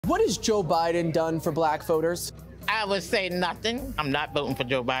What has Joe Biden done for black voters? I would say nothing. I'm not voting for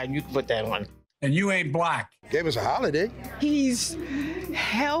Joe Biden. You can put that on. And you ain't black. Gave us a holiday. He's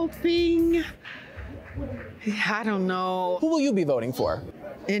helping, I don't know. Who will you be voting for?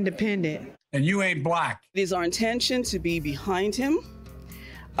 Independent. And you ain't black. It is our intention to be behind him,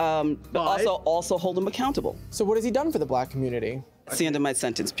 but also hold him accountable. So what has he done for the black community? That's the end of my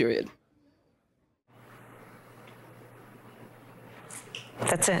sentence, period.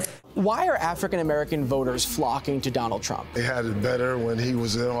 That's it. Why are African-American voters flocking to Donald Trump? They had it better when he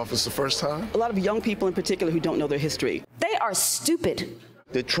was in office the first time. A lot of young people in particular who don't know their history. They are stupid.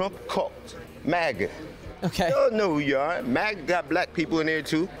 The Trump cult, MAGA. Okay. You don't know who you are. MAGA got black people in there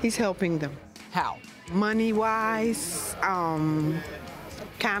too. He's helping them. How? Money-wise,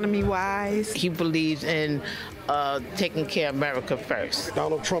 economy-wise. He believes in taking care of America first.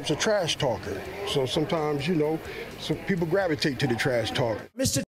 Donald Trump's a trash talker. So sometimes, some people gravitate to the trash talk. Mr.